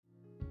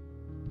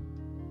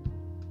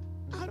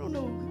don't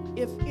know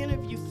if any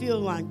of you feel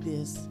like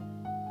this.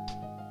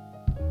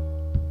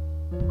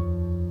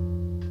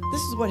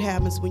 This is what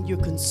happens when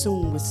you're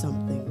consumed with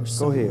something or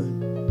someone. Go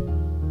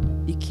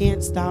ahead. You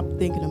can't stop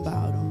thinking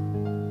about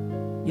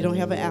them. You don't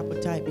have an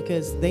appetite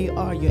because they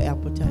are your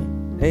appetite.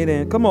 Hey,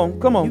 then, come on,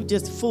 come on. You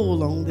just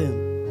full on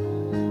them.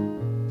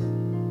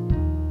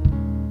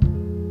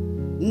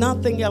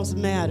 Nothing else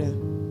matter.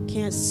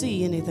 Can't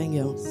see anything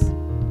else.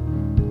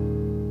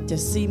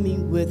 Just see me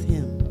with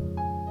him.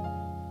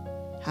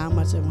 How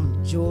much I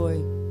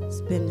enjoy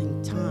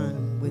spending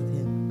time with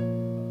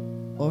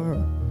him or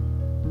her.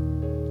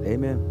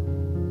 Amen.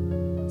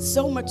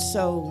 So much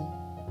so,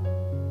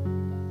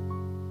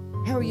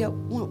 hurry up,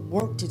 want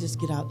work to just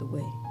get out the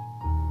way.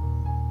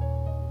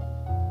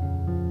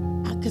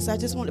 Because I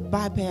just want to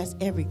bypass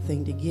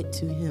everything to get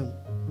to him.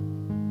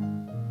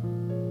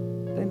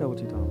 They know what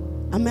you're talking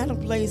about. I'm at a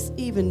place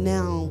even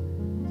now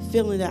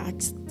feeling that I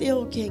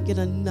still can't get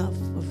enough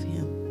of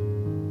him.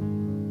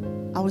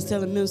 I was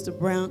telling Minister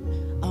Brian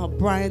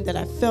that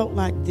I felt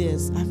like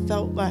this. I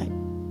felt like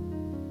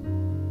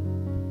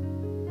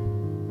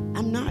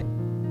I'm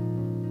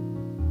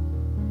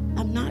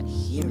not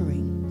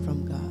hearing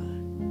from God.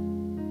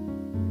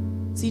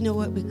 So you know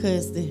what?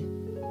 Because the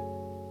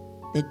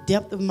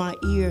depth of my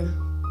ear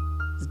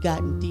has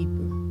gotten deeper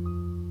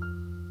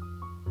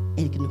and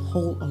it can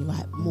hold a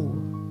lot more.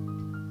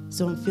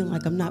 So I'm feeling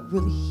like I'm not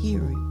really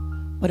hearing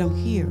what I'm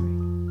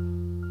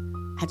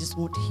hearing. I just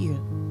want to hear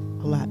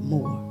a lot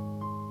more.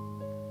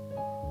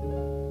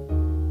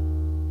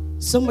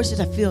 So much that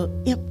I feel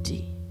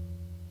empty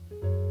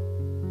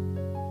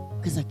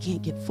because I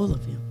can't get full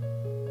of him.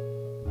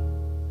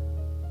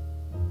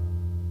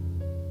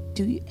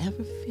 Do you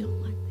ever feel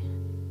like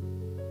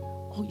that?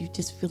 Oh, you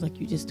just feel like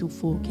you're just too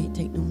full, can't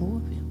take no more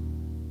of him.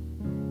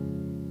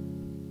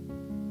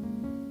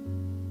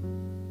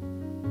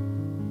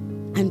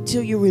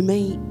 Until you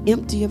remain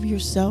empty of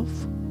yourself,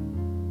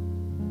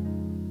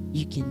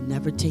 you can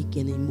never take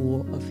any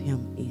more of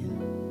him in.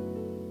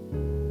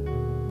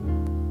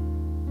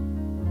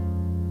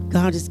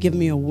 God has given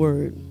me a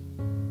word.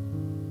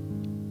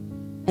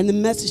 And the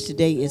message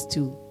today is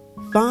to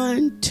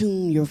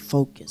fine-tune your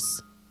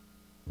focus.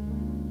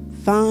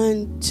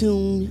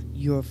 Fine-tune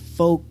your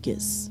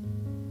focus.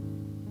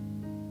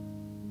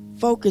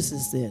 Focus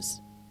is this.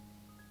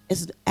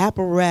 It's an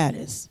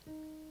apparatus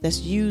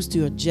that's used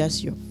to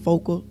adjust your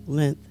focal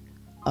length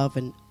of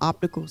an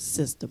optical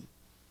system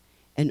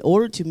in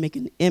order to make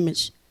an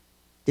image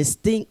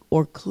distinct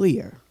or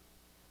clear.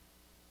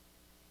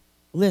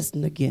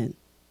 Listen again.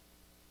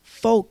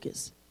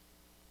 Focus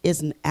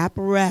is an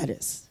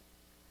apparatus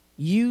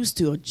used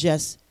to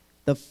adjust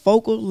the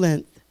focal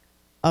length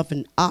of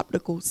an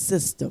optical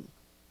system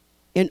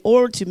in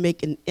order to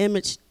make an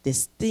image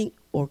distinct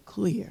or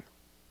clear.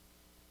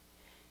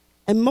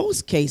 In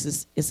most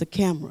cases, it's a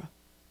camera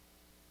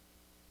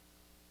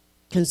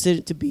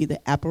considered to be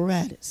the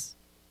apparatus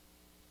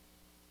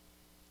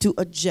to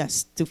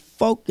adjust, to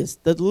focus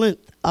the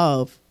length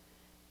of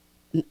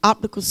an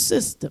optical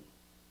system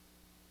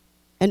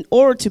in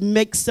order to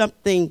make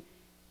something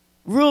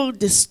real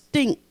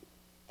distinct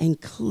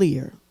and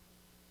clear.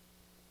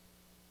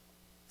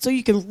 So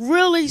you can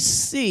really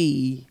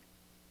see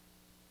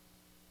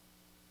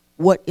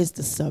what is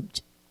the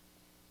subject.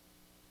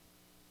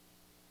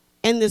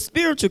 In the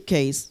spiritual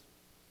case,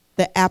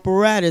 the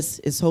apparatus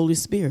is Holy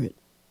Spirit.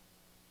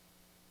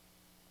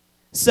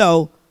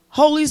 So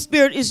Holy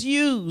Spirit is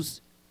used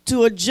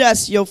to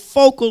adjust your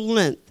focal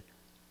length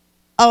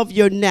of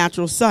your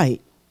natural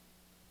sight.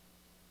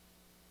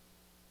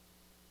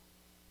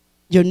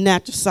 Your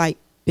natural sight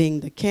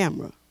being the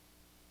camera.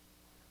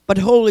 But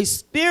Holy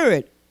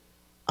Spirit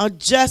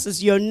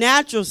adjusts your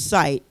natural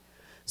sight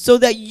so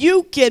that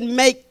you can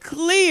make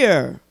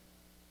clear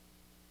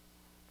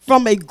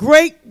from a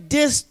great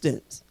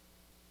distance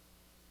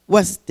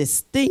what's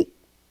distinct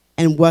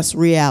and what's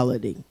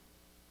reality.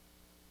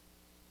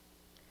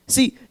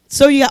 See,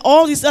 so you got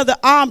all these other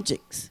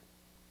objects,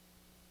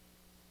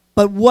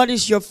 but what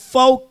is your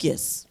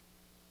focus?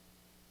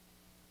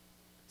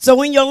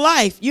 So in your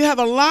life, you have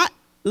a lot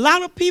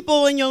of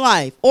people in your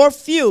life, or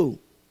few,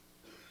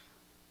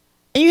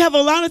 and you have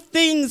a lot of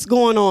things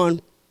going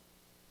on,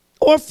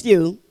 or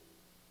few,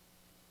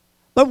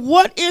 but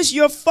what is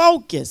your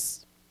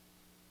focus?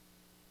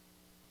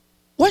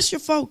 What's your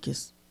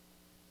focus?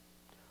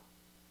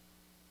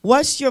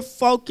 What's your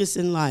focus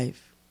in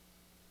life?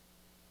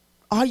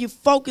 Are you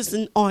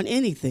focusing on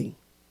anything?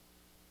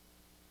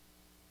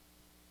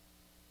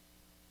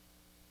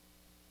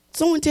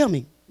 Someone tell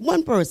me,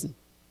 one person,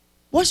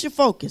 what's your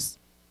focus?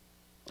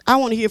 I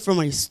want to hear from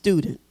a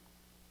student.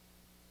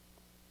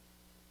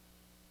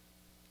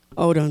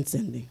 Hold on,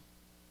 Cindy.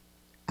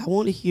 I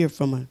want to hear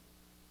from a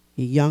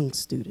young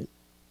student.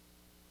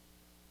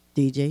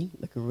 DJ,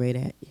 looking right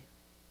at you.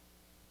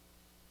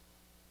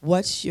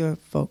 What's your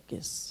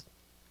focus?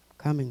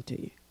 Coming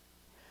to you.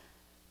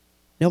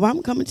 No,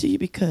 I'm coming to you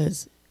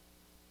because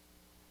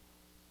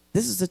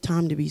this is the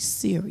time to be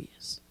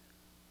serious.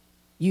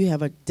 You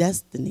have a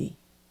destiny.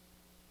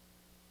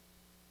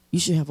 You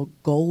should have a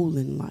goal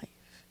in life.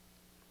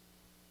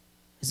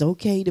 It's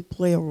okay to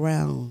play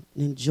around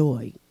and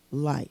enjoy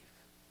life.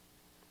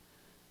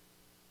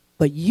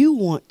 But you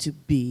want to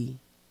be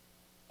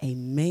a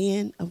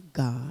man of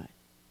God.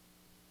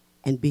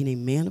 And being a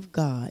man of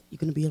God, you're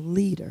going to be a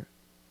leader.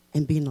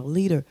 And being a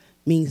leader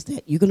means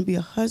that you're going to be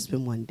a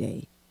husband one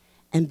day.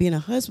 And being a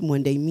husband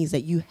one day means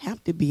that you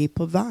have to be a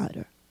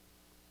provider.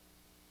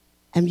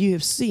 And you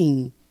have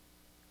seen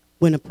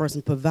when a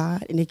person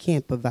provides and they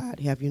can't provide,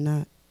 have you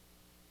not?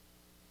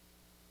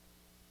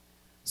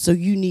 So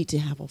you need to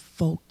have a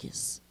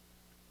focus.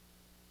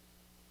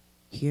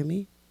 Hear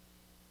me?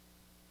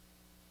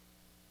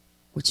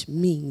 Which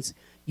means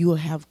you will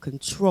have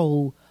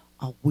control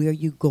of where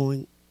you're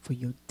going for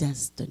your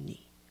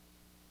destiny.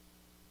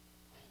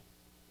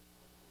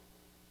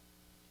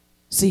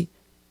 See,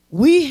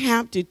 we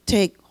have to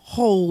take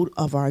hold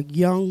of our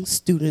young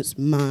students'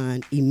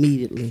 mind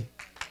immediately.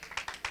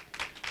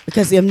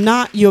 Because if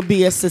not, you'll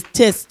be a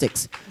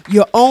statistics.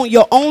 Your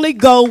only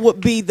goal would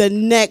be the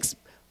next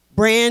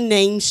brand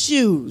name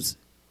shoes,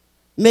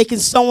 making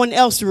someone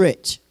else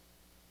rich,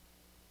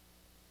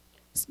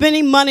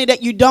 spending money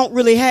that you don't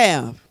really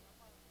have,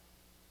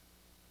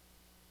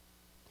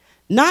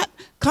 not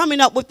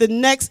coming up with the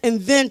next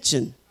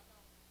invention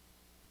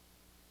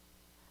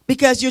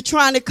because you're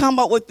trying to come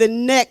up with the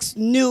next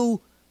new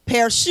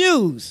pair of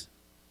shoes.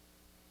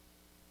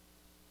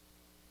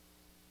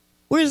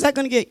 Where is that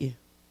going to get you?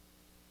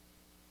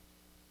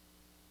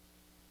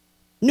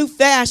 New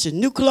fashion,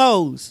 new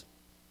clothes.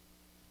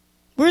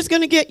 Where's it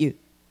going to get you?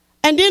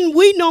 And then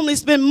we normally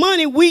spend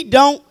money we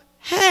don't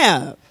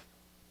have.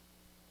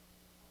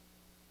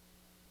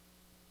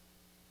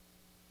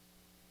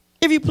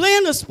 If you play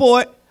in a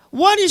sport,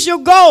 what is your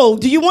goal?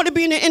 Do you want to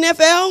be in the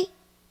NFL?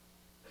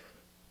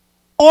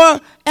 Or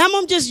am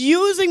I just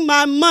using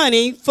my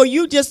money for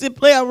you just to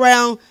play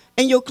around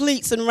in your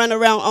cleats and run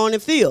around on the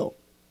field?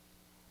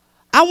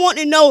 I want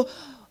to know,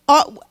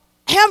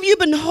 have you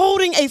been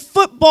holding a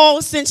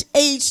football since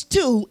age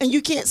 2 and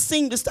you can't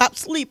seem to stop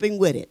sleeping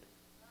with it?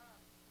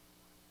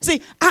 See,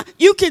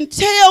 you can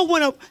tell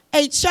when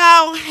a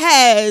child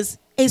has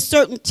a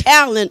certain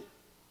talent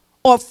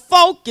or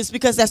focus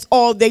because that's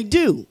all they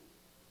do.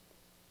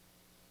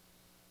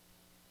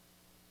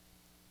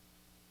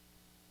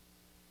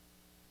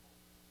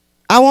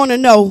 I want to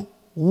know,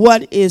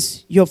 what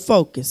is your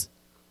focus?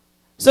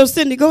 So,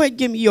 Cindy, go ahead and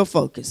give me your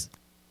focus.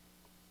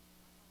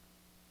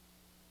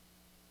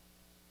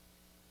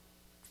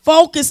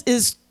 Focus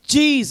is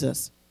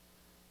Jesus,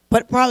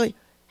 but probably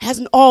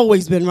hasn't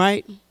always been,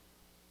 right?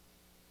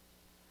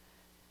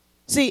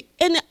 See,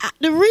 and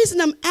the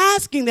reason I'm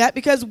asking that,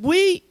 because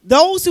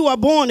those who are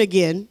born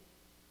again,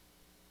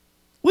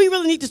 we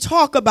really need to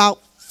talk about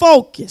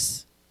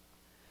focus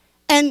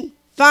and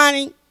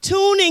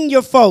tuning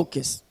your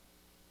focus.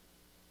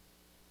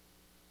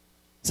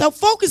 So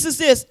focus is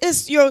this.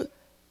 It's your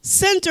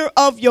center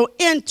of your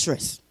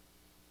interest.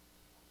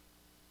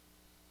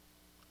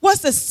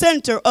 What's the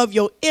center of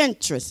your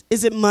interest?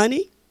 Is it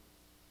money?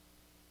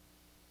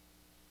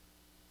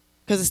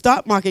 Because the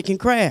stock market can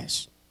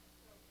crash.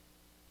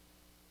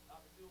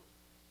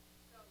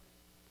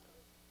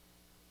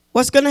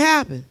 What's going to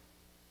happen?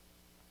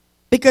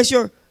 Because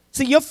your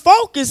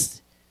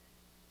focus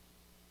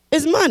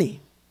is money.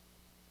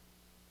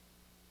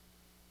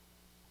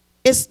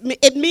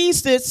 It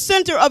means the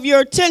center of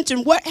your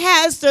attention. What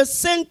has the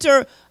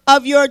center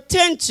of your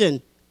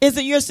attention? Is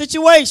it your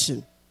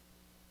situation?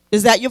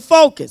 Is that your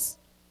focus?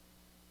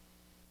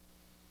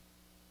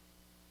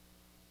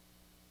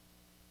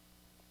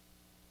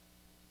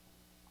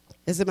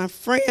 Is it my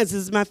friends?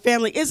 Is it my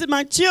family? Is it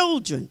my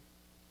children?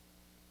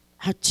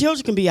 Our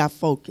children can be our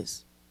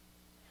focus.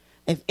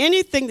 If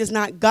anything that's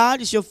not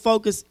God is your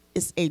focus,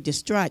 it's a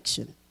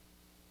distraction.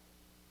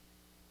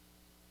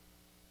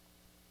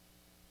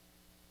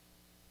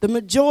 The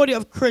majority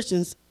of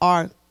Christians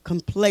are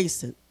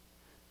complacent.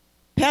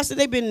 Pastor,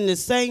 they've been in the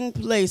same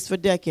place for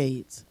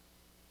decades.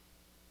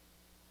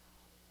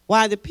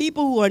 While the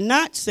people who are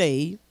not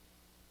saved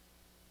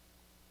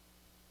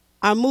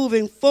are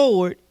moving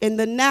forward in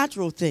the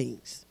natural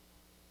things.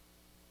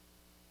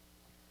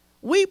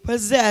 We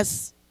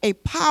possess a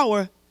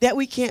power that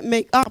we can't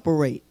make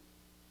operate.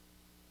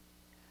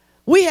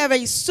 We have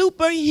a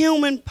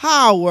superhuman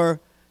power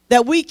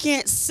that we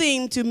can't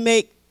seem to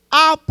make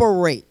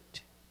operate.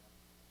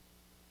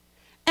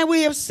 And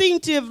we have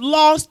seemed to have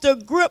lost the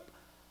grip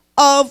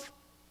of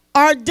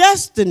our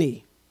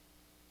destiny.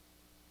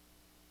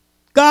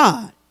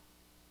 God.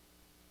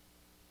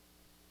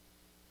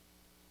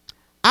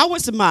 I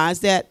would surmise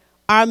that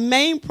our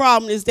main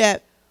problem is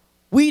that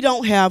we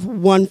don't have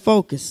one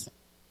focus.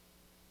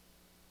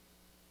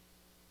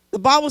 The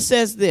Bible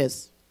says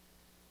this: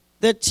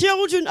 the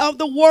children of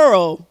the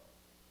world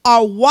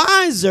are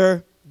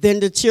wiser than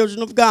the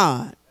children of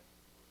God,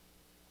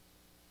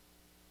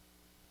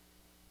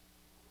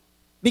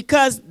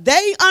 because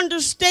they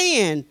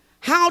understand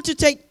how to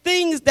take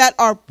things that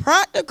are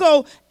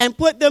practical and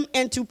put them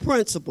into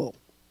principle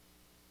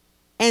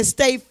and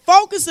stay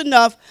focused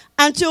enough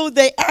until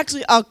they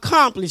actually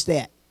accomplish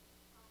that.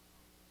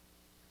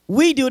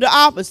 We do the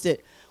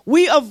opposite.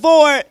 We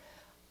avoid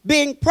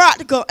being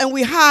practical, and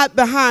we hide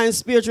behind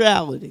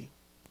spirituality.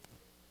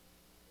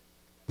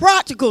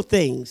 Practical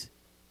things.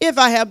 If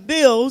I have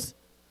bills,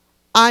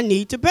 I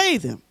need to pay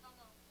them.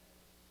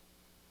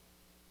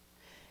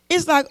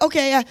 It's like,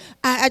 okay,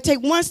 I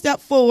take one step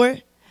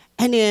forward,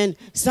 and then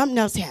something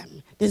else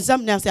happens. Then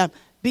something else happens.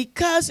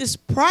 Because it's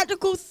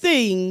practical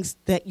things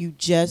that you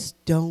just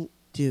don't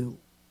do.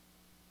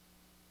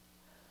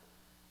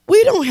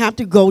 We don't have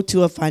to go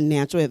to a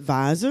financial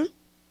advisor.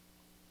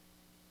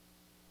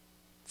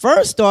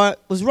 First thought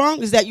was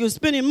wrong is that you were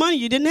spending money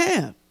you didn't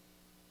have.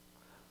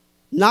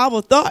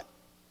 Novel thought,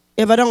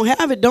 if I don't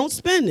have it, don't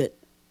spend it.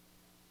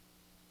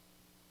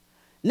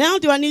 Now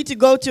do I need to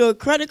go to a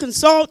credit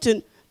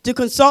consultant to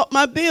consult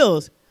my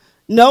bills?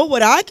 No,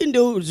 what I can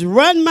do is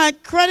run my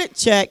credit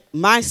check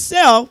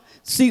myself,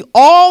 see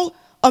all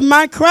of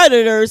my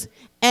creditors,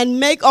 and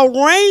make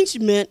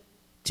arrangement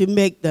to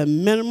make the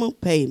minimum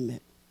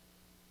payment.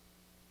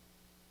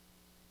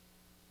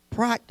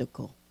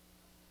 Practical.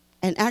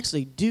 And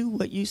actually do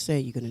what you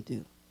say you're going to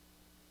do.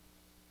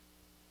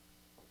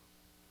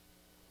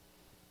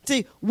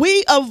 See,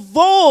 we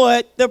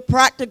avoid the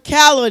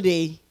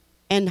practicality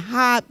and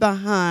hide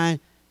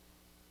behind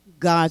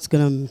God's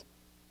going to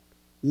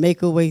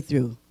make a way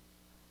through.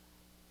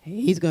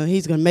 He's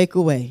going to make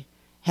a way.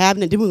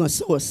 Having it, then we're going to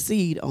sow a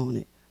seed on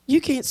it.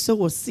 You can't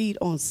sow a seed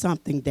on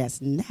something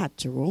that's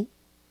natural.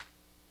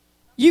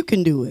 You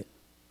can do it.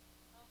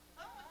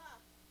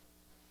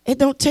 It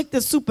don't take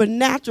the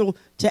supernatural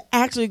to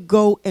actually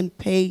go and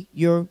pay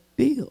your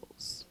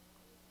bills.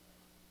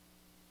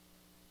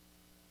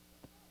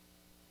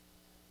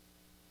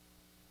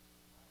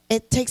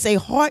 It takes a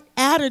heart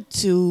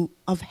attitude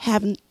of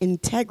having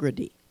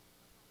integrity.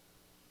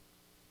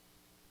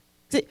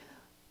 See,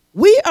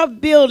 we are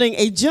building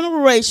a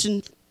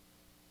generation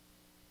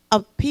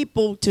of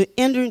people to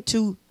enter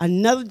into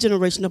another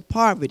generation of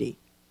poverty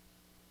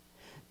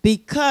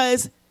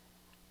because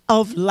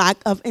of lack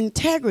of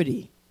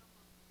integrity.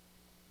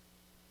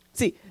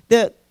 See,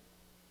 the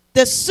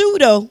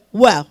pseudo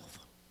wealth.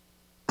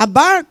 I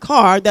buy a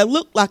car that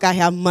looks like I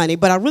have money,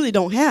 but I really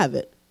don't have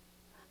it.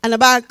 And I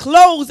buy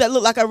clothes that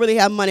look like I really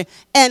have money,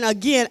 and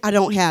again, I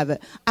don't have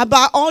it. I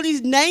buy all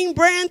these name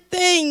brand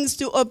things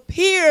to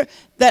appear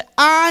that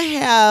I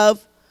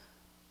have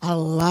a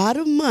lot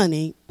of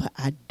money, but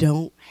I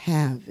don't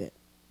have it.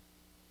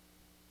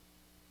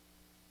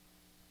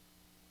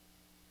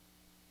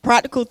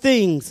 Practical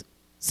things.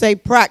 Say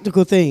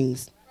practical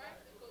things.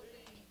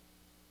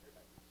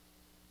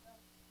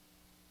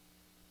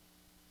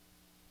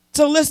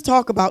 So let's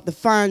talk about the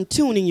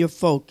fine-tuning your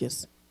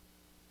focus.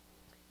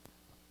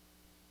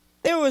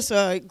 There was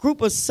a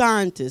group of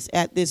scientists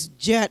at this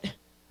jet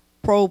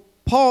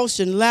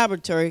propulsion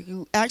laboratory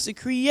who actually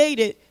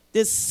created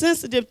this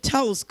sensitive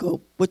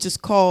telescope, which is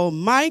called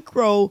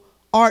micro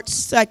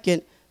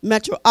arc-second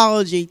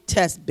metrology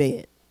test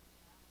bed.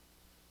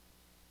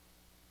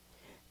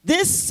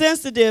 This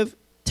sensitive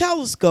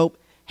telescope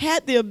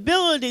had the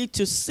ability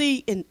to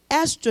see an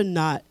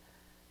astronaut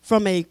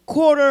from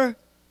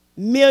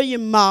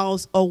 250,000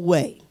 miles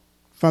away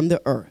from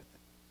the Earth.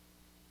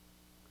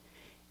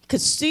 You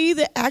could see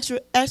the actual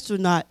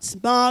astronaut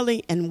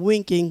smiling and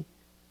winking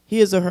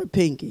his or her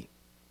pinky.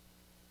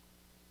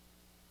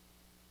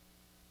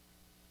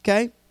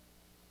 Okay?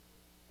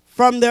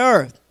 From the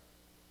Earth.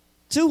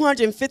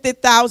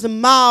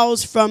 250,000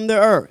 miles from the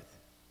Earth.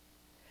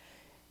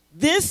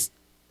 This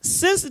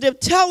sensitive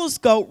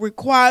telescope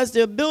requires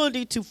the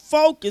ability to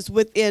focus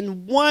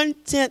within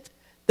 1/10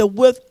 the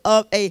width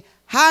of a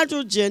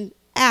hydrogen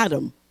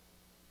atom,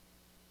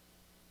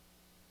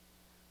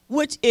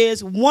 which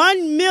is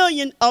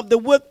 1/1,000,000 of the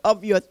width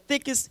of your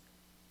thickest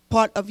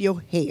part of your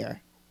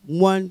hair.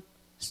 One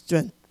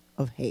strength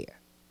of hair.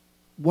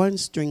 One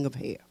string of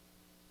hair.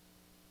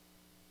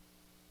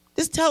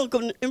 This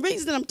telescope, the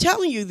reason I'm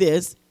telling you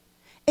this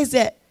is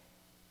that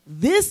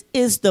this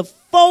is the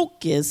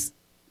focus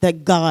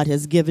that God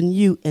has given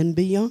you and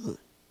beyond.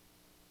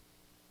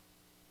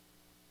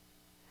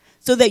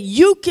 So that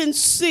you can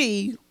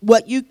see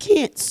what you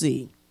can't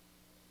see.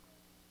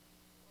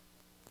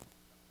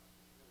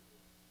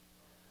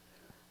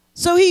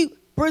 So he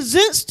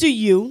presents to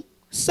you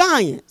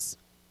science,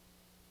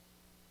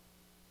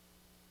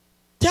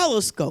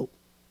 telescope.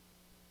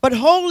 But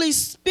Holy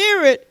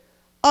Spirit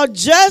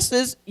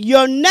adjusts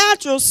your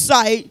natural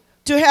sight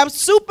to have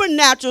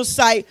supernatural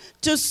sight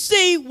to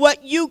see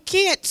what you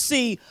can't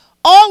see.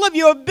 All of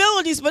your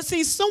abilities, but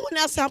see, someone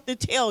else have to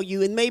tell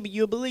you, and maybe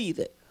you'll believe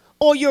it.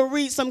 Or you'll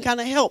read some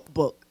kind of help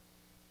book.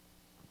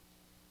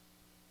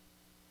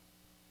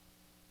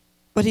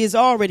 But he has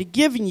already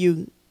given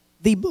you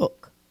the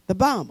book, the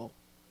Bible.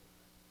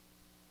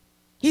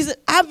 He said,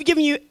 I've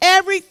given you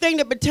everything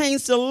that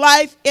pertains to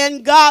life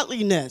and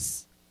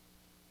godliness.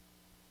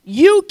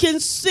 You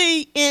can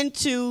see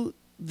into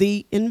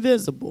the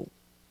invisible.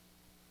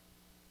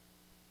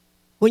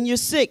 When you're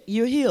sick,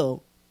 you're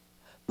healed.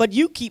 But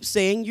you keep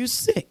saying you're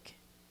sick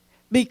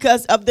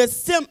because of the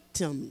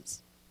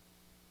symptoms.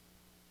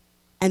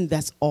 And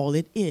that's all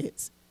it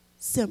is,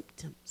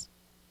 symptoms.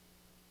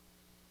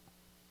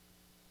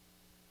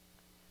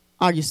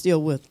 Are you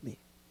still with me?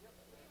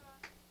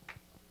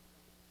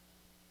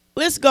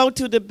 Let's go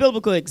to the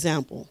biblical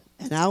example,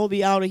 and I will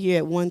be out of here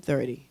at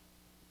 1:30.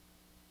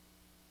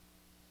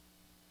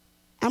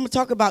 I'm going to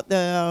talk about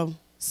the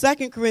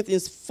 2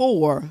 Corinthians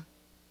 4,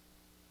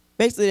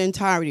 basically the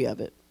entirety of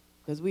it,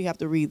 because we have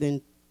to read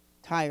the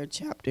entire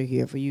chapter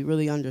here for you to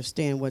really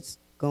understand what's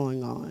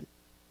going on.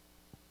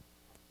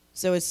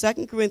 So it's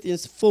 2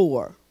 Corinthians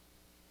 4,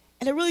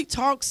 and it really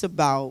talks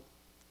about,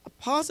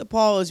 Apostle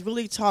Paul is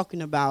really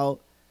talking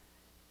about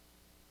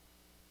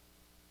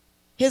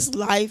his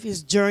life,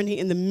 his journey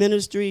in the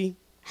ministry,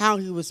 how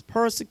he was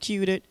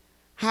persecuted,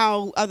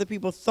 how other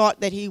people thought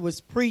that he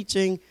was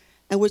preaching,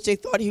 in which they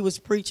thought he was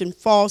preaching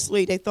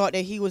falsely. They thought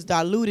that he was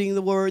diluting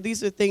the word.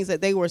 These are things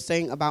that they were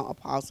saying about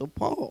Apostle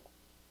Paul.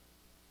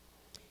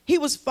 He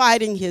was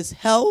fighting his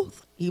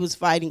health. He was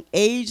fighting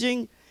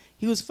aging.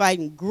 He was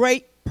fighting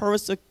great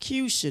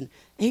persecution.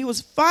 And he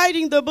was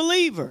fighting the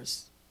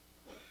believers.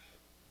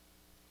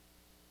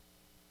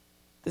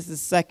 This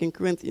is 2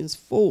 Corinthians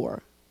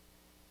 4.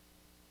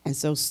 And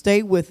so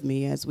stay with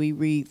me as we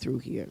read through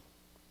here.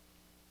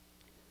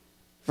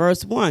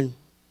 Verse 1.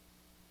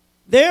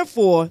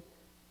 Therefore,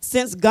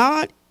 since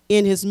God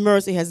in his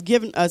mercy has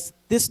given us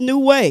this new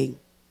way,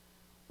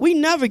 we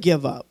never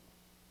give up.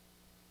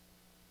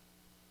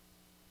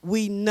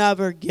 We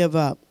never give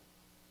up.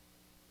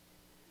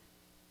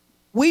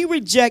 We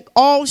reject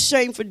all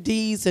shameful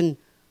deeds and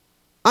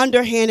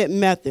underhanded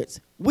methods.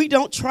 We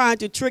don't try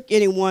to trick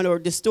anyone or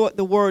distort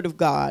the word of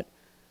God.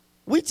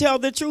 We tell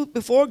the truth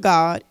before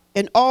God,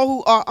 and all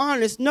who are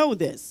honest know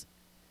this.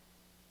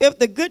 If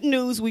the good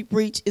news we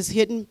preach is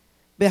hidden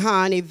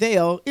behind a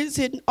veil, it is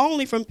hidden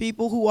only from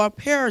people who are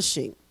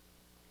perishing.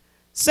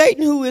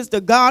 Satan, who is the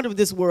god of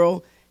this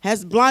world,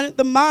 has blinded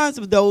the minds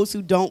of those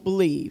who don't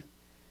believe.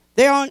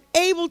 They are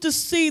unable to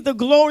see the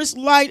glorious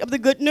light of the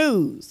good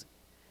news.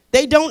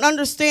 They don't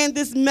understand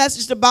this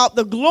message about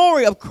the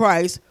glory of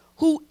Christ,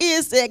 who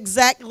is the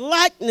exact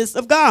likeness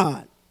of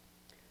God.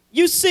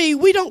 You see,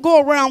 we don't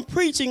go around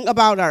preaching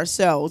about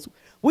ourselves.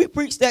 We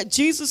preach that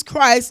Jesus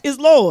Christ is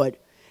Lord,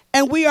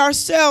 and we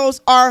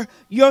ourselves are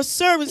your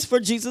servants for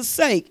Jesus'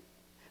 sake.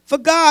 For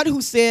God,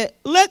 who said,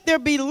 "Let there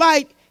be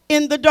light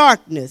in the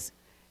darkness,"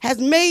 has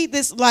made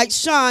this light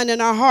shine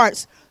in our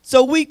hearts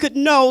so we could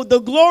know the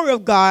glory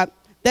of God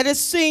that is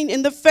seen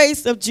in the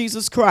face of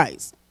Jesus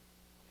Christ.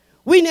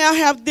 We now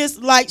have this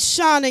light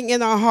shining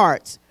in our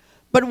hearts,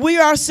 but we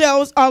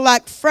ourselves are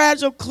like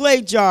fragile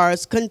clay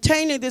jars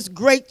containing this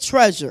great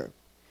treasure.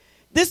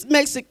 This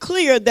makes it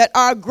clear that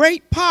our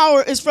great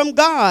power is from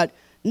God,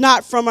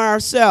 not from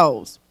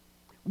ourselves.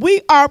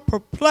 We are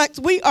perplexed.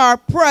 We are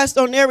pressed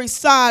on every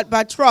side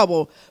by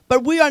trouble,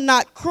 but we are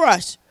not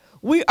crushed.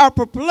 We are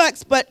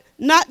perplexed, but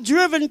not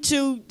driven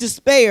to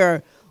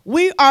despair.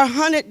 We are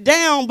hunted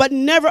down, but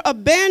never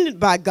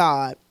abandoned by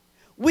God.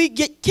 We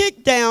get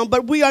kicked down,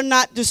 but we are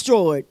not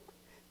destroyed.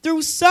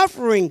 Through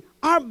suffering,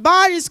 our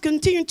bodies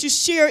continue to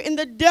share in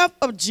the death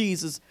of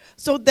Jesus,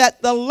 so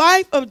that the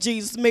life of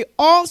Jesus may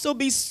also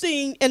be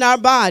seen in our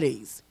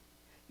bodies.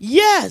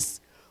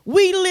 Yes,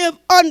 we live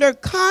under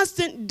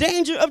constant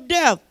danger of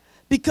death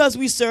because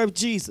we serve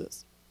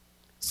Jesus,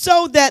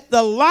 so that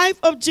the life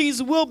of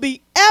Jesus will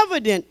be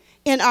evident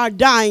in our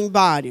dying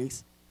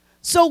bodies.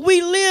 So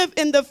we live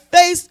in the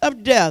face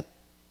of death,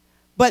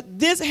 but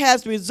this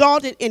has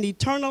resulted in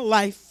eternal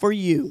life for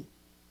you.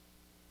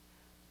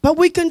 But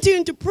we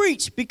continue to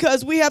preach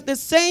because we have the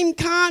same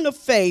kind of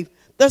faith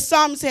the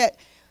psalmist had.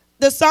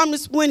 The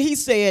psalmist, when he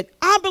said,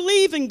 "I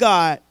believe in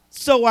God,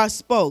 so I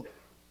spoke."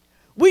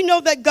 We know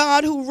that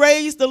God, who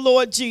raised the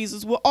Lord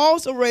Jesus, will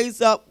also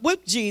raise up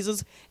with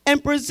Jesus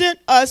and present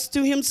us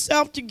to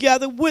himself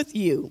together with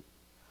you.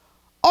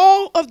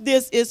 All of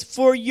this is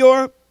for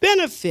your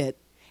benefit.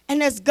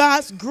 And as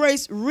God's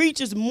grace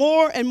reaches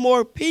more and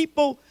more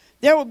people,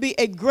 there will be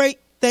a great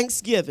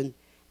thanksgiving,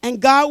 and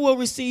God will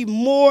receive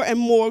more and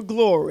more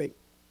glory.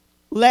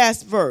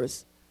 Last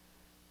verse.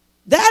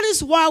 That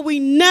is why we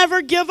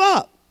never give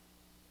up.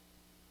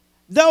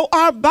 Though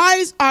our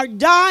bodies are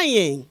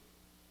dying,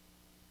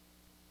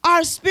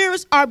 our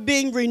spirits are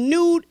being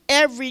renewed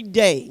every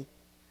day.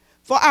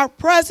 For our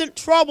present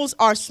troubles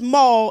are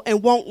small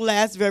and won't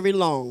last very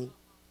long.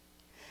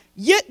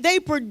 Yet they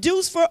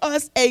produce for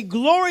us a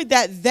glory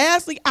that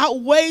vastly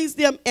outweighs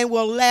them and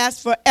will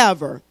last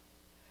forever.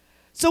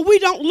 So we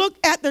don't look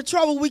at the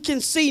trouble we can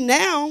see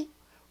now.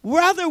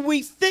 Rather,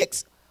 we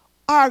fix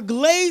our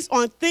gaze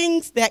on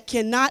things that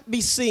cannot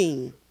be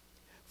seen.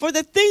 For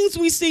the things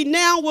we see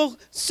now will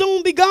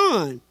soon be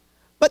gone,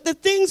 but the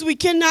things we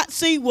cannot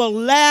see will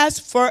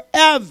last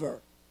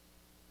forever.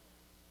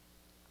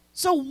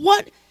 So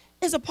what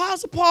is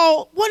Apostle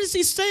Paul, what is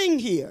he saying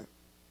here?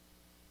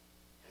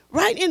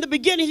 Right in the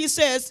beginning, he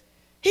says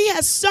he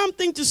has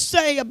something to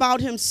say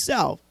about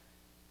himself,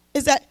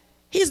 is that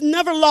he's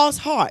never lost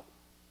heart,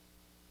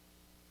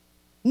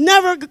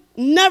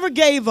 never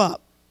gave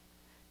up.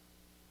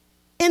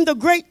 In the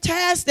great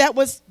task that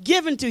was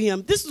given to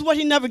him, this is what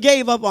he never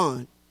gave up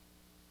on.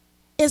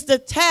 It's the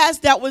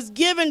task that was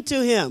given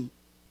to him,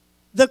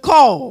 the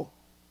call.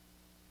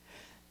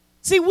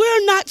 See,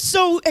 we're not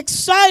so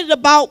excited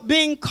about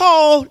being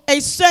called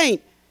a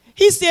saint.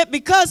 He said,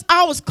 because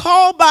I was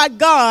called by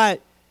God,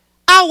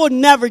 I will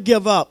never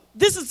give up.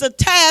 This is a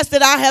task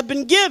that I have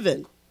been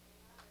given.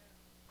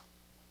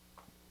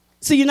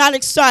 So you're not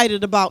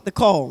excited about the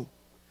call.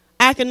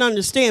 I can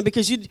understand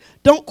because you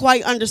don't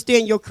quite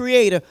understand your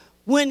Creator.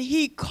 When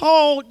he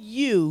called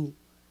you,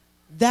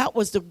 that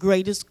was the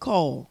greatest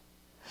call.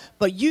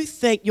 But you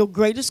think your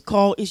greatest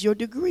call is your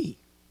degree.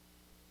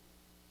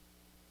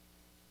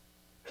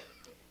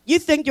 You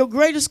think your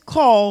greatest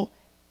call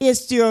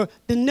is the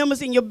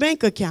numbers in your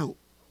bank account.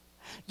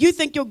 You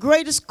think your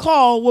greatest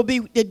call will be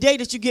the day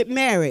that you get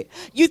married.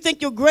 You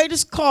think your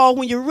greatest call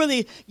when you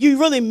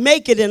really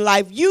make it in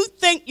life. You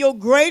think your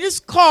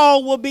greatest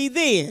call will be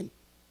then.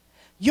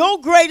 Your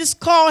greatest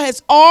call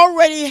has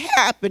already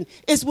happened.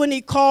 It's when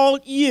he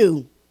called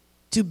you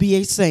to be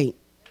a saint.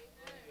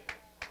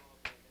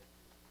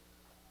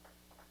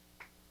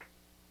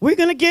 We're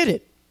going to get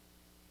it.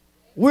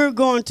 We're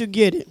going to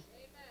get it.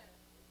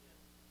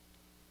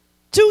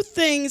 Two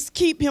things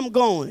keep him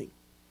going.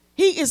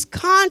 He is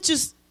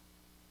conscious,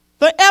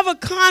 forever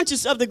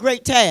conscious of the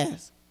great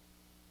task.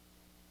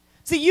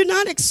 See, you're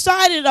not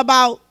excited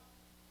about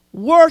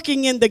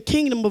working in the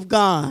kingdom of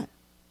God.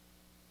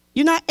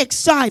 You're not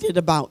excited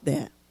about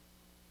that.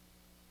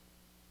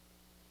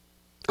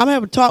 I'm going to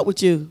have a talk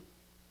with you,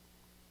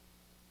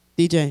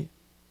 DJ.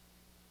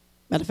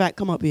 Matter of fact,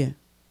 come up here.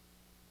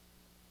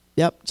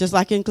 Yep, just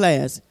like in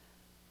class.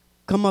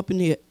 Come up in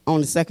here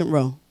on the second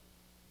row.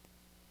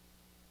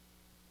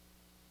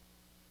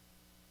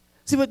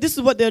 See, but this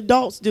is what the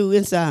adults do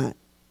inside.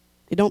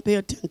 They don't pay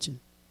attention.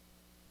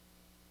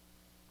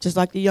 Just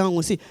like the young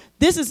ones. See,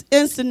 this is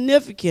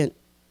insignificant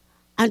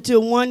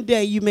until one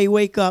day you may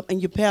wake up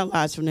and you're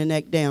paralyzed from the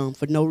neck down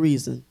for no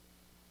reason.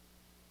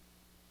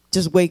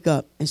 Just wake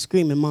up and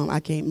screaming, Mom,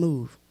 I can't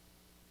move.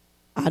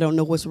 I don't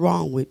know what's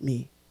wrong with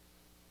me.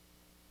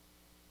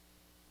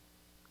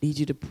 Need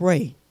you to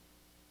pray.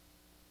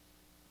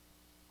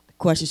 The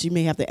question she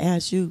may have to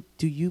ask you,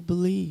 do you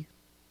believe?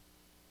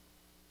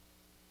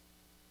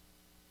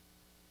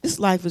 This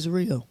life is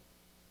real.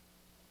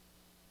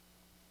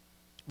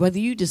 Whether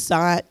you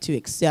decide to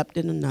accept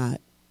it or not.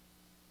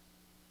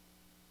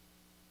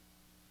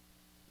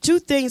 Two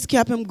things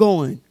kept him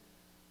going.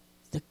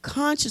 The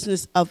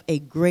consciousness of a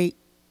great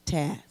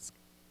task.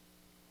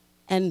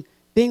 And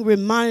being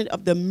reminded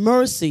of the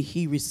mercy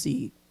he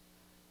received.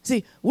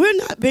 See, we're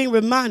not being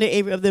reminded,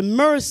 Avery, of the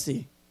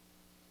mercy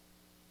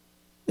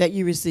that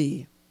you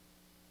receive.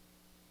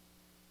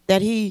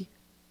 That he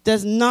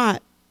does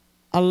not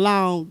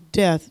allow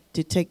death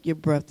to take your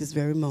breath this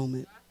very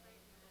moment.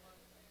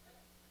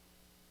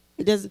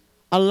 It doesn't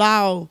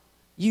allow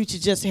you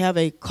to just have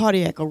a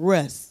cardiac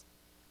arrest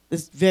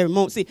this very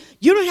moment. See,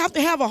 you don't have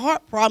to have a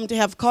heart problem to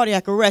have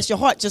cardiac arrest. Your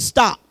heart just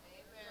stopped.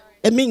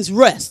 It means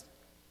rest.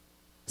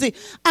 See,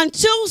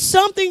 until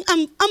something,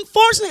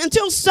 unfortunately,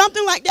 until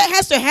something like that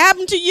has to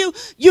happen to you,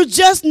 you're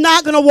just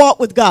not going to walk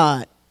with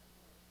God.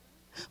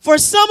 For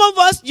some of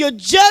us, you're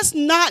just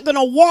not going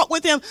to walk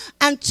with him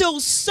until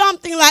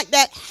something like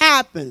that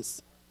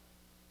happens.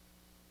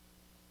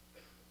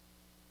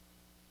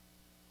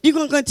 You're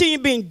going to continue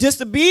being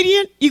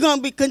disobedient. You're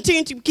going to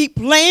continue to keep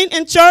playing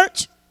in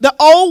church, the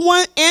old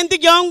one and the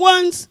young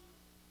ones.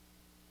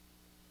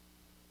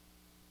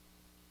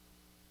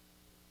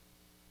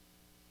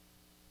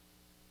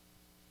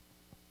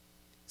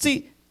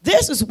 See,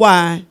 this is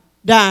why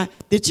the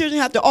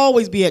children have to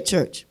always be at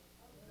church.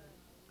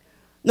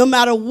 No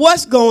matter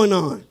what's going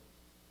on.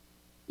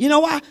 You know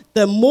why?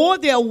 The more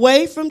they're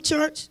away from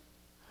church,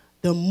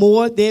 the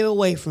more they're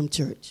away from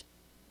church.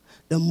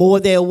 The more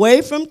they're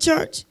away from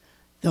church,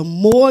 the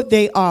more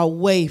they are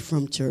away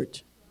from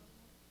church.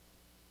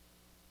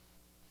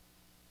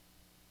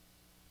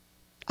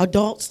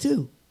 Adults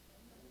too.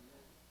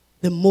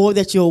 The more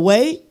that you're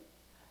away,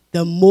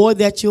 the more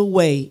that you're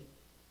away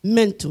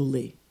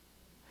mentally.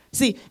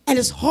 See, and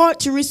it's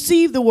hard to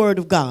receive the word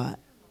of God.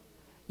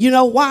 You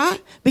know why?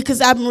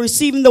 Because I've been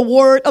receiving the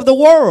word of the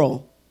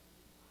world.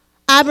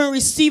 I've been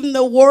receiving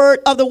the word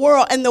of the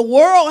world, and the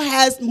world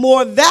has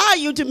more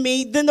value to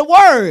me than the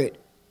word.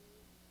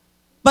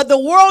 But the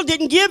world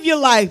didn't give you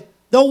life.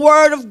 The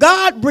word of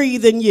God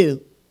breathed in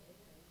you.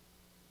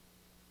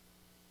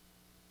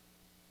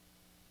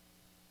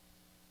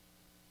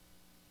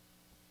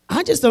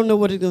 I just don't know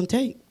what it's going to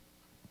take.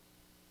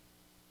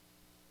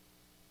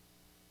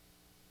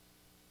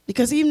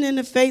 Because even in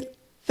the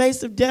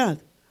face of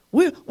death,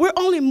 we're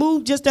only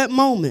moved just that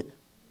moment.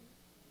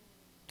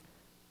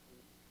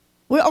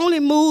 We're only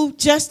moved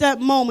just that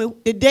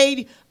moment, the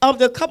day of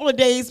the couple of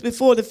days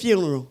before the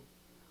funeral.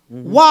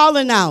 Mm-hmm.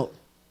 Wilding out.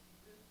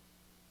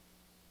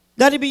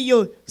 Let it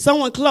be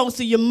someone close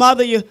to your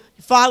mother, your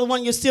father,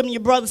 one of your siblings,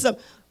 your brother,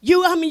 something.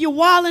 You're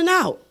wilding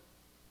out.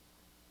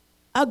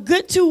 A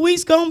good 2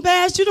 weeks gone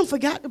past, you don't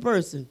forgot the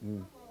person.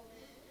 Mm.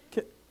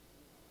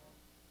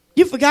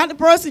 You forgot the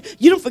person.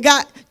 You don't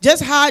forgot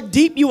just how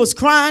deep you was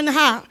crying,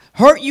 how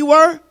hurt you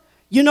were.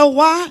 You know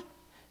why?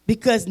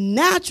 Because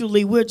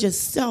naturally we're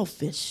just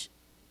selfish.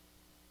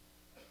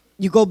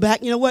 You go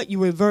back, you know what? You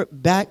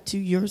revert back to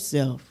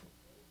yourself.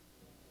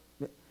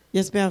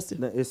 Yes,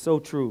 Pastor? It's so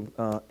true.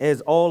 As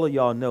all of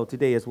y'all know,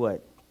 today is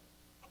what?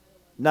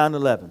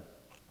 9/11.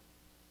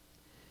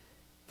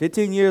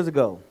 15 years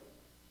ago,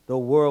 the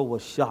world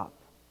was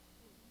shocked.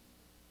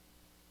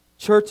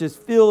 Churches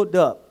filled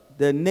up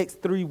the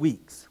next 3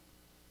 weeks.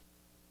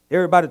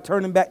 Everybody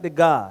turning back to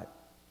God.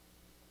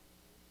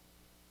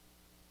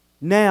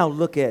 Now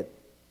look at,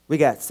 we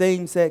got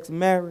same-sex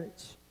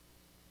marriage,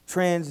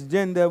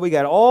 transgender, we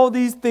got all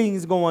these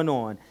things going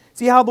on.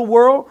 See how the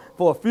world,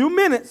 for a few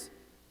minutes,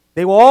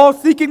 they were all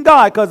seeking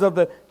God because of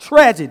the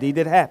tragedy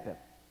that happened.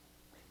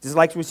 Just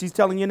like what she's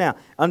telling you now.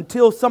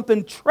 Until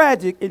something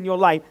tragic in your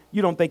life,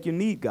 you don't think you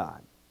need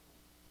God.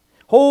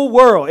 Whole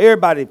world,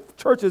 everybody,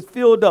 churches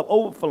filled up,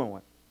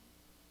 overflowing.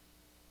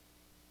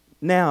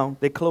 Now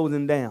they're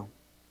closing down.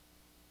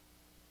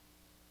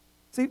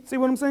 See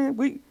what I'm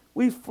saying?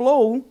 We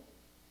flow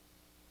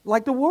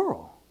like the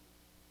world.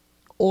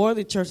 Or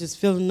the church is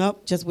filling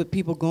up just with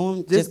people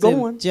going. Just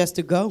going. Just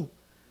to go.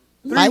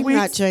 3 Life weeks,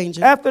 not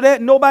changing. After that,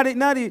 nobody,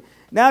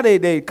 now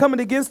they coming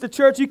against the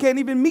church. You can't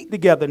even meet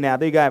together now.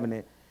 They're having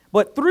it.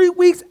 But 3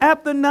 weeks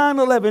after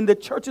 9/11, the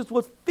churches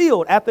was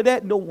filled. After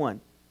that, no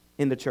one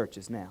in the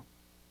churches now.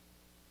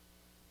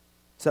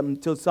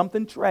 Until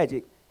something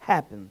tragic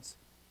happens,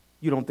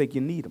 you don't think you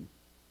need them.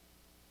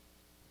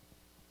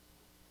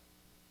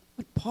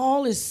 What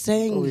Paul is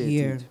saying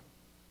here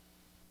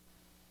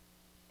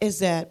is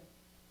that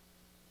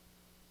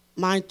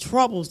my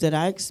troubles that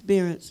I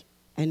experienced,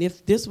 and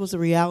if this was a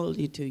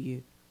reality to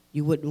you,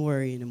 you wouldn't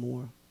worry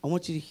anymore. I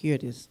want you to hear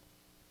this.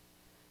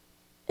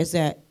 Is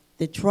that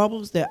the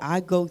troubles that I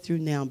go through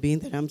now, being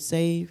that I'm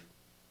saved,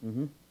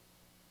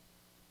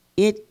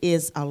 it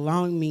is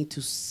allowing me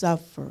to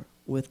suffer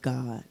with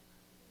God.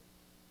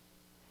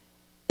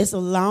 It's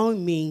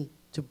allowing me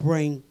to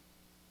bring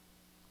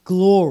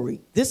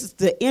glory. This is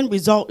the end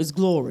result is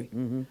glory.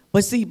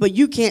 But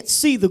you can't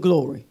see the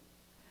glory.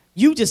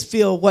 You just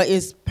feel what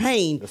is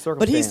pain.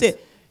 But he said,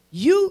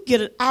 you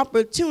get an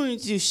opportunity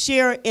to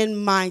share in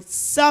my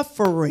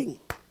suffering.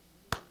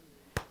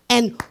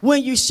 And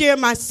when you share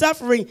my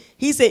suffering,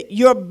 he said,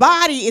 your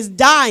body is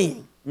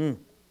dying.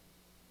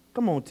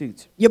 Come on,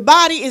 teach. Your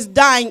body is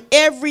dying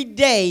every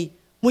day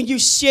when you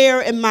share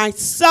in my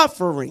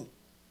suffering.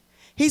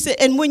 He said,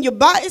 and when your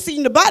body,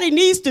 see, the body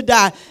needs to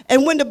die.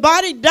 And when the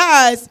body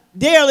dies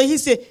daily, he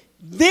said,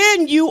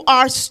 then you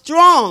are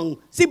strong.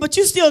 See, but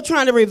you're still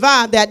trying to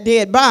revive that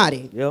dead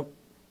body. Yep.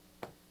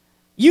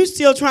 You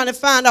still trying to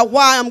find out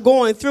why I'm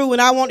going through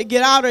and I want to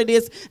get out of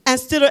this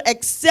instead of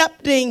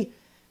accepting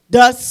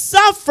the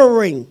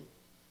suffering.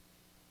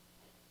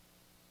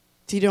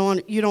 See,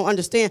 you don't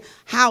understand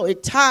how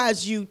it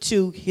ties you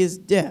to his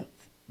death.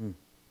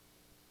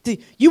 See,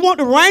 you want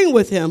to reign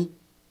with him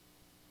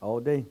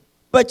all day,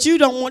 but you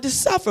don't want to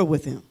suffer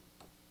with him.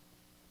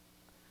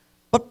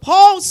 But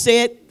Paul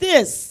said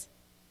this.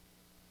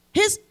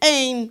 His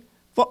aim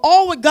for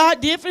all what God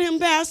did for him,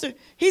 Pastor,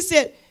 he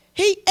said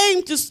he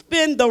aimed to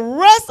spend the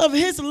rest of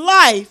his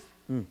life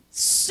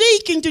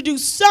seeking to do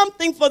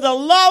something for the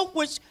love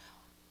which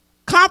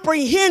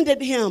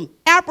apprehended him,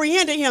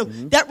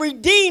 that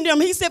redeemed him.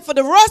 He said, for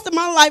the rest of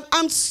my life,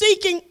 I'm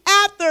seeking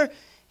after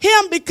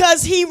him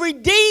because he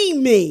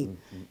redeemed me.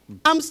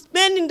 I'm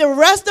spending the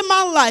rest of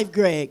my life,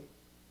 Greg,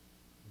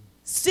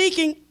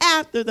 seeking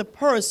after the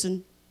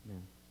person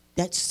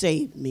that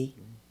saved me.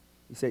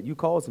 He said, you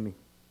caused me.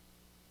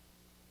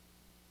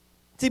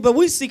 See, but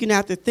we're seeking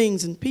after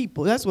things and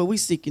people. That's what we're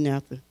seeking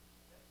after.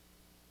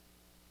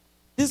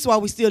 This is why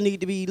we still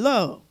need to be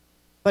loved.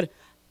 But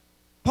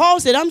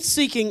Paul said, I'm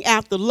seeking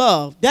after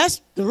love.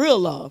 That's the real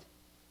love.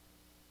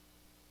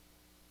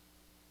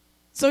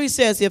 So he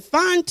says here,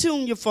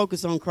 fine-tune your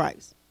focus on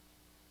Christ.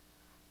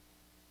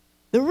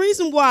 The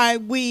reason why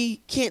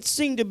we can't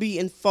seem to be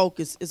in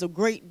focus is a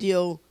great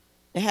deal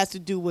that has to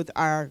do with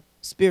our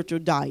spiritual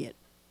diet.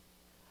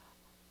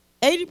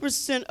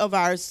 80% of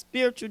our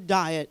spiritual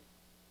diet,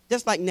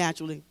 just like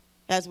naturally,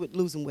 has with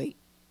losing weight.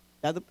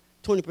 The other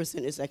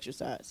 20% is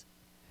exercise.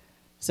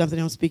 Something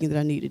I'm speaking that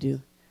I need to do.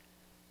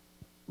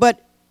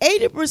 But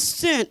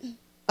 80%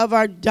 of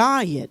our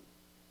diet,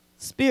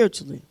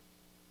 spiritually,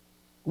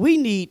 we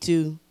need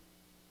to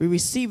be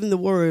receiving the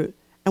word.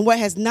 And what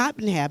has not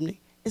been happening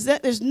is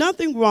that there's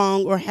nothing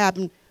wrong or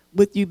happened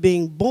with you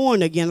being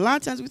born again. A lot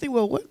of times we think,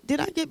 well, what, did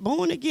I get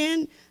born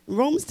again?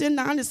 Romans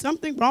 10:9, is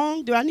something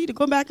wrong? Do I need to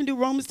go back and do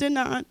Romans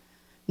 10:9?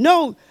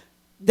 No,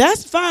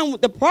 that's fine.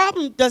 The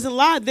problem doesn't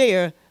lie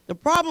there. The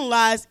problem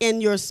lies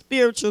in your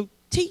spiritual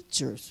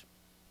teachers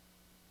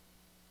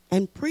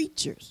and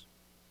preachers.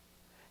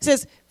 It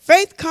says,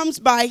 faith comes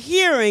by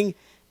hearing,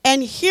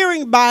 and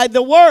hearing by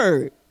the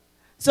word.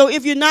 So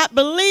if you're not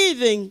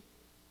believing,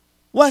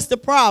 what's the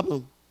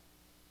problem?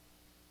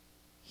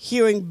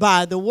 Hearing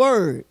by the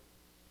word.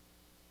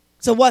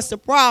 So what's the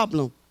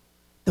problem?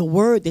 The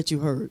word that you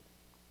heard.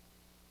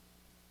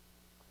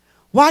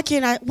 Why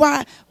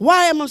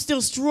am I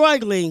still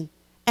struggling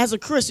as a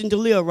Christian to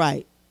live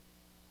right?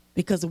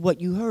 Because of what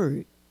you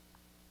heard.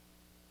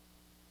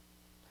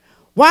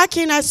 Why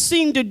can't I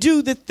seem to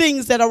do the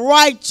things that are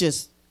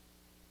righteous?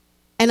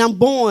 And I'm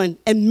born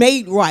and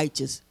made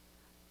righteous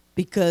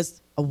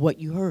because of what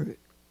you heard.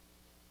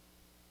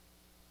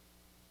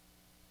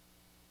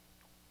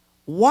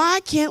 Why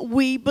can't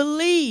we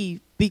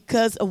believe?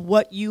 Because of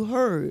what you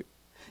heard.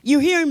 You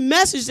hear a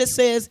message that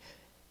says,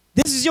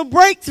 this is your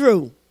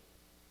breakthrough.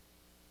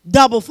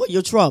 Double for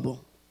your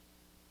trouble.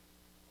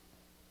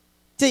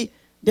 See,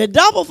 the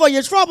double for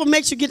your trouble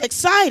makes you get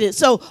excited.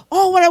 So,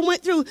 what I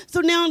went through, so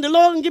now the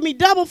Lord will give me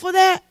double for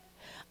that?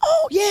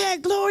 Oh, yeah,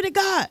 glory to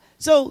God.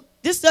 So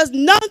this does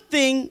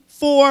nothing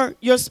for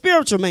your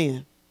spiritual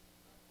man,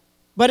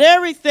 but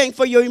everything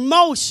for your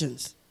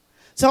emotions.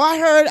 So I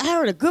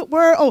heard a good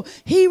word. Oh,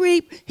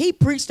 he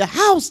preached the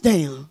house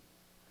down,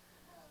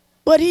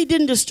 but he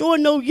didn't destroy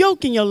no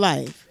yoke in your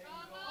life.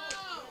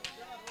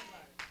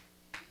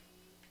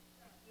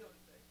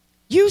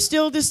 You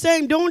still the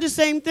same, doing the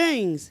same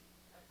things.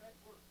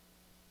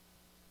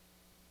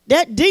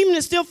 That demon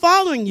is still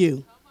following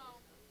you.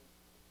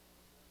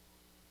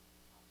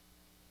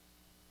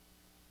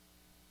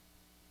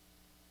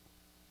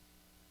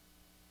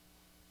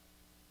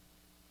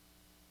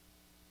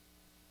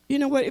 You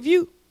know what? If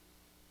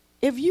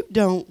you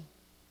don't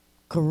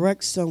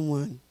correct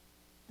someone,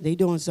 they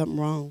doing something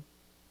wrong,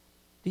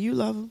 do you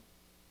love them?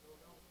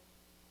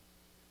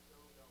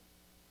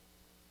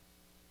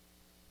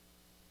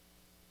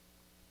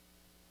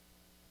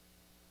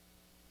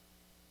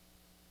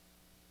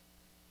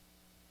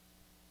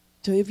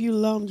 So if you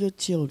love your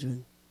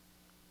children,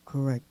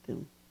 correct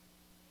them.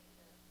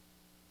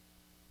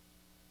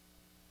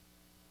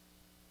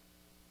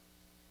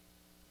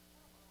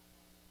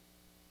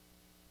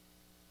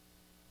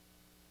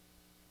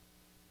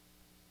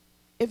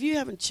 If you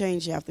haven't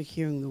changed after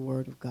hearing the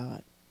word of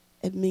God,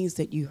 it means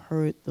that you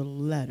heard the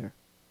letter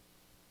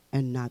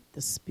and not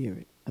the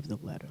spirit of the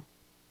letter.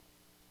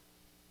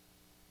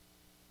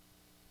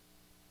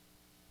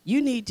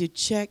 You need to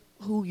check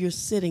who you're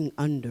sitting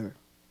under,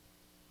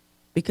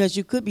 because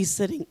you could be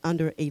sitting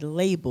under a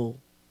label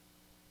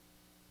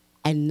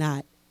and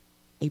not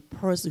a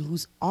person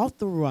who's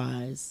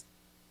authorized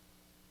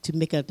to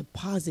make a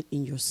deposit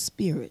in your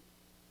spirit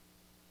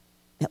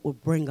that will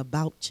bring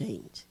about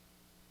change.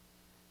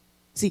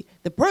 See,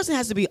 the person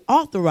has to be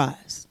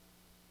authorized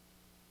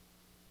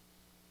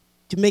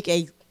to make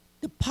a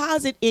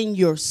deposit in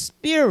your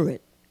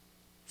spirit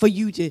for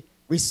you to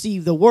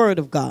receive the word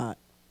of God.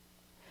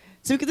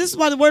 See, because this is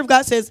why the word of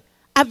God says,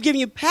 I've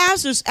given you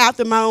pastors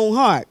after my own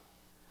heart.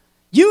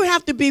 You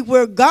have to be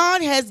where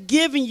God has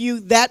given you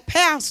that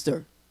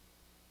pastor.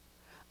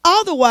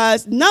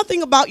 Otherwise,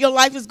 nothing about your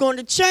life is going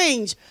to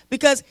change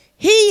because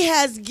he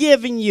has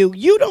given you.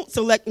 You don't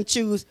select and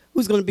choose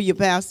who's going to be your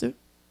pastor.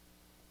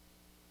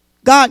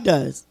 God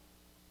does.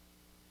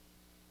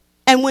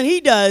 And when he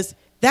does,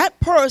 that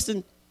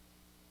person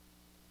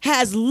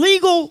has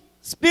legal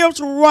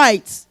spiritual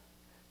rights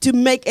to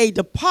make a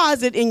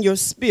deposit in your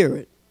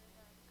spirit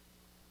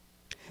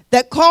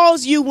that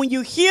calls you, when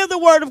you hear the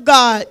word of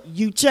God,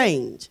 you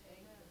change.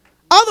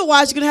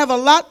 Otherwise, you're going to have a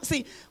lot.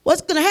 See,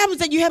 what's going to happen is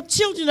that you have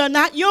children that are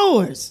not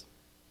yours.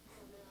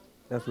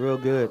 That's real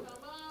good.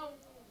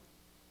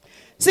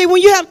 See,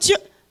 when you have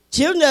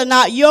children that are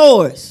not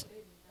yours,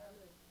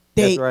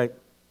 That's right.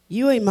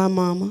 You ain't my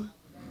mama.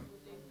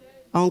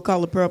 I don't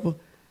call her purple.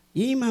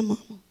 You ain't my mama.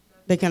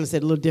 They kind of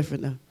said a little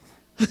different though.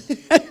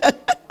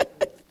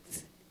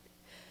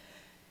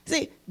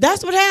 See,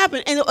 that's what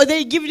happened. And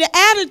they give you the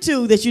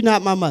attitude that you're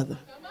not my mother.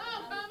 Come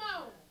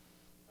on.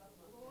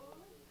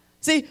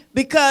 See,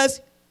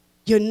 because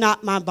you're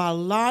not my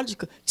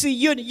biological. See,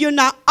 you're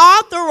not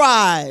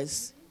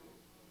authorized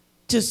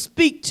to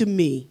speak to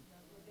me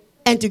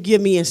and to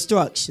give me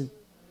instruction.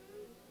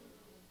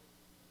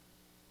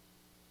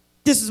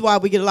 This is why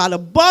we get a lot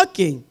of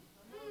bucking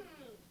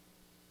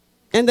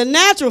in the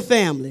natural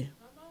family.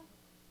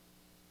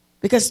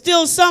 Because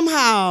still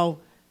somehow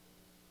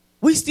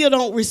we still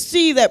don't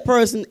receive that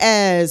person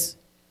as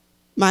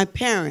my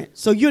parent.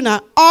 So you're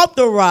not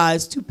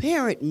authorized to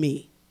parent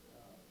me.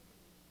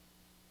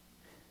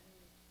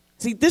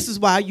 See, this is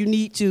why you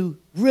need to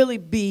really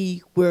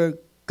be where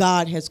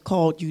God has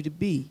called you to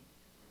be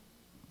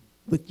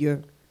with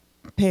your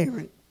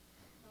parent,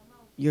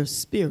 your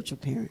spiritual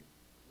parent.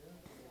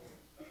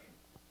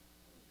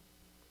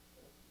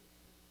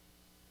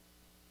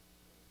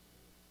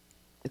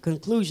 The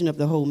conclusion of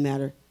the whole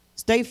matter,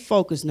 stay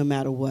focused no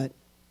matter what.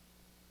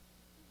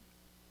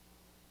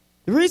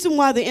 The reason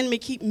why the enemy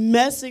keep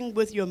messing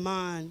with your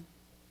mind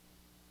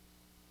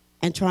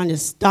and trying to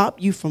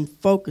stop you from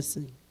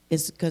focusing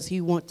is because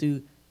he wants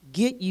to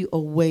get you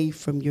away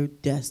from your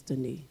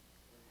destiny.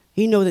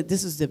 He knows that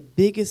this is the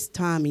biggest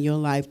time in your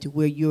life to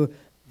where you're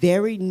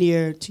very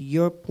near to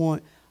your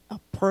point of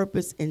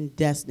purpose and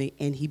destiny,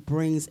 and he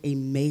brings a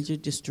major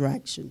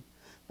distraction.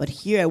 But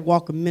here at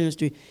Walker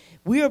Ministry,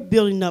 we are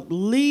building up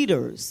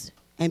leaders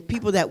and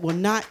people that will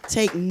not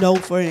take no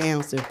for an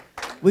answer.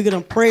 We're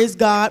going to praise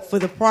God for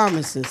the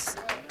promises.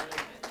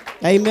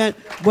 Amen.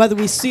 Whether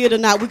we see it or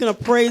not, we're going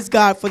to praise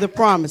God for the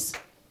promise.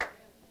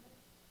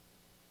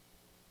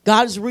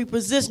 God is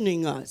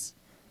repositioning us.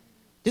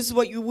 This is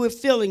what you were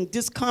feeling,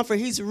 discomfort.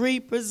 He's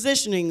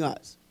repositioning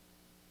us.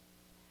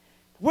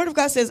 The Word of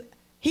God says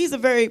he's a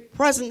very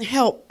present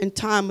help in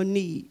time of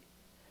need.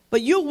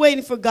 But you're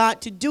waiting for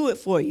God to do it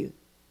for you.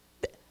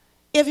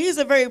 If he's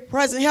a very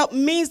present help,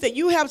 means that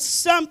you have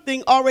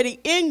something already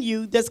in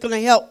you that's going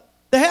to help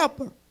the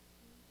helper.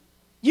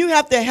 You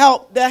have to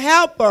help the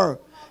helper.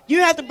 You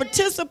have to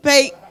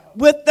participate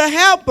with the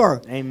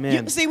helper.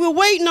 Amen. See, we're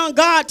waiting on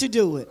God to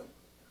do it.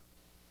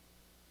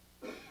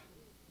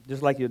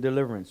 Just like your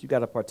deliverance, you got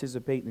to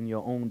participate in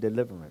your own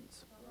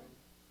deliverance.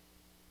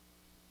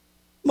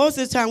 Most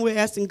of the time, we're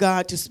asking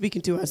God to speak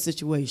into our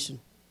situation.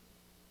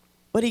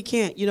 But he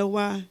can't. You know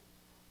why?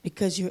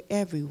 Because you're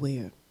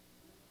everywhere.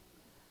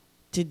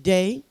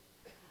 Today,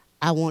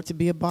 I want to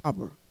be a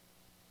barber.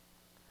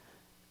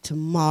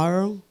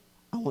 Tomorrow,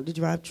 I want to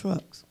drive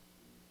trucks.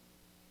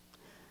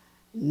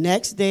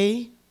 Next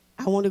day,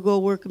 I want to go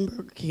work in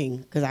Burger King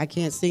because I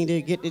can't seem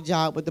to get the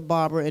job with the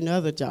barber and the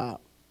other job.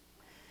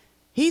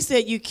 He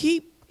said,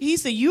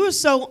 you're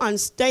so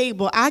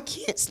unstable, I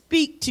can't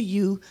speak to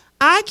you.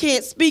 I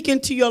can't speak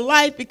into your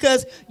life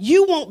because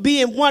you won't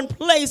be in one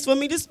place for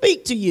me to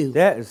speak to you.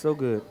 That is so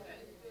good.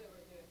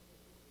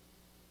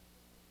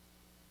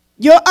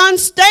 You're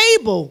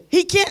unstable.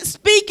 He can't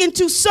speak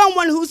into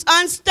someone who's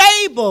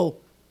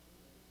unstable.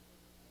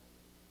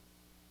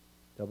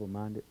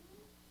 Double-minded.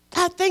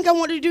 I think I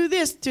want to do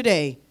this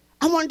today.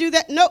 I want to do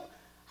that. No,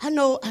 I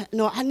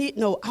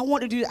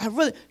want to do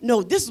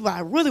that. This is what I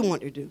really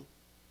want to do.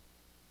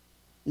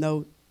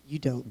 No, you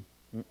don't.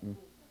 Mm-mm.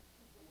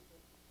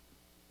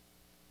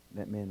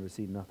 That man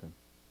received nothing.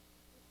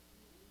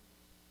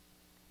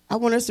 I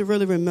want us to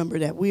really remember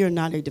that we are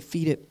not a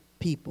defeated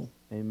people.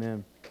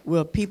 Amen.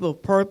 We're a people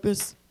of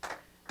purpose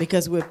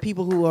because we're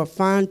people who are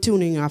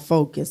fine-tuning our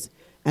focus,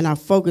 and our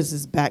focus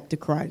is back to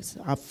Christ.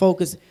 Our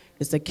focus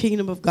is the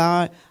kingdom of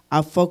God.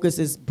 Our focus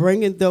is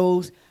bringing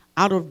those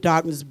out of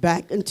darkness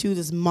back into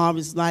this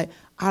marvelous light.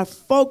 Our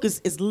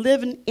focus is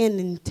living in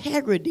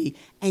integrity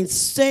and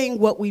saying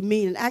what we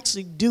mean and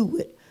actually do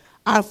it.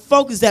 Our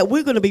focus is that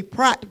we're going to be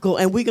practical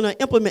and we're going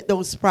to implement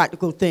those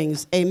practical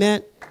things.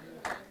 Amen?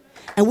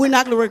 And we're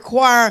not going to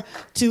require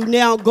to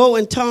now go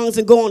in tongues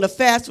and go on a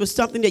fast for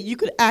something that you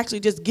could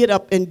actually just get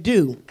up and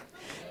do.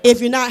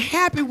 If you're not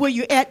happy where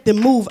you're at, then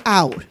move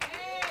out.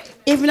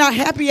 If you're not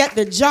happy at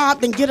the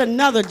job, then get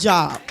another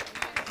job.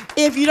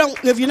 If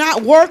you're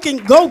not working,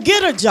 go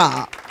get a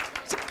job.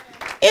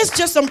 It's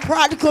just some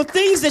practical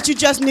things that you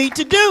just need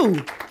to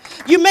do.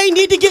 You may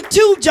need to get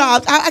 2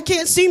 jobs. I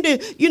can't seem to,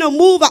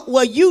 move out.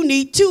 Well, you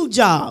need 2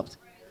 jobs.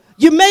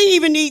 You may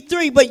even need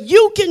 3, but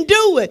you can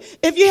do it.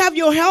 If you have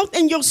your health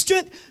and your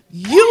strength,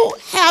 you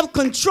have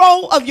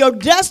control of your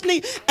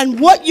destiny and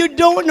what you're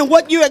doing and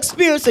what you're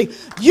experiencing.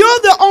 You're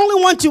the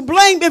only one to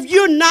blame if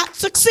you're not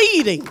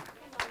succeeding.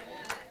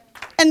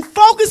 And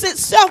focus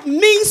itself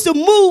means to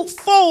move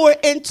forward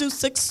and to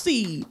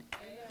succeed.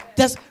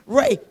 That's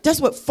right.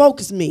 That's what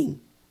focus means.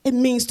 It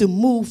means to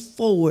move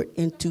forward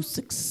and to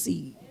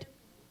succeed.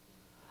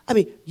 I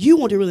mean, you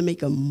want to really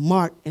make a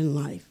mark in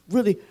life.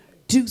 Really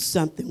do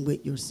something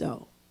with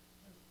yourself.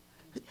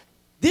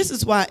 This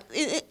is why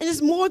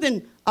it's more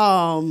than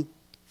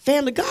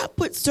family. God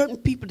put certain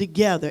people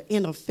together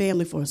in a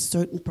family for a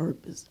certain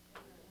purpose.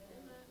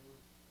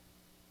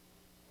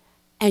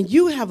 And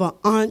you have an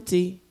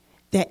auntie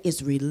that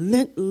is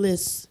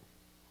relentless,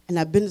 and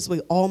I've been this way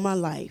all my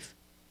life,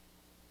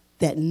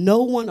 that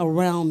no one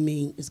around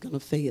me is going to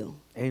fail.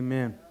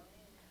 Amen.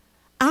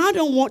 I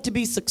don't want to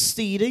be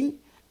succeeding,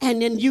 and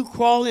then you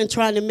crawling and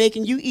trying to make,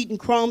 and you eating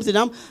crumbs,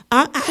 and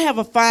I have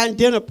a fine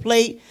dinner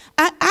plate.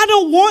 I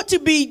don't want to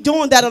be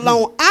doing that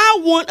alone. I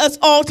want us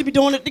all to be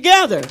doing it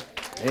together.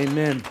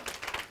 Amen.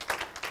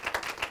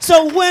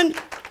 So when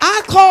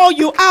I call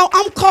you out,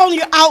 I'm calling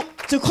you out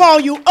to call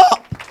you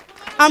up.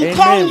 I'm Amen.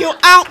 calling you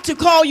out to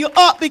call you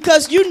up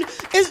because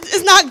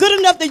it's not good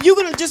enough that you're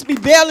going to just be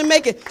barely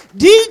making it.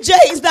 DJ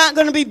is not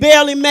going to be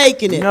barely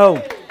making it.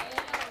 No.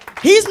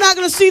 He's not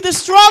going to see the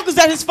struggles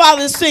that his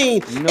father has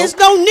seen. Nope. There's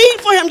no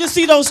need for him to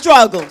see those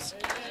struggles,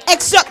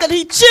 except that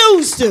he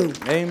chooses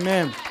to.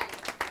 Amen.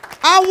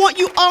 I want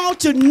you all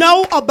to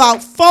know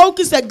about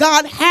focus, that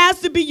God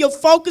has to be your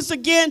focus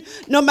again,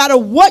 no matter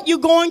what you're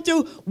going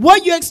through,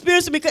 what you're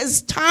experiencing, because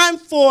it's time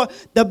for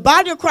the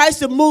body of Christ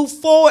to move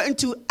forward and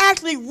to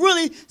actually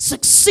really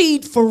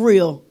succeed for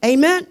real.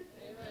 Amen?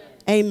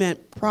 Amen.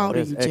 Proud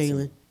of you,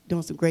 Jalen.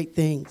 Doing some great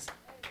things.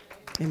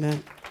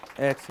 Amen.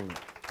 Excellent.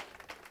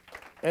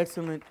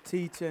 Excellent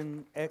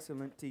teaching.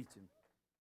 Excellent teaching.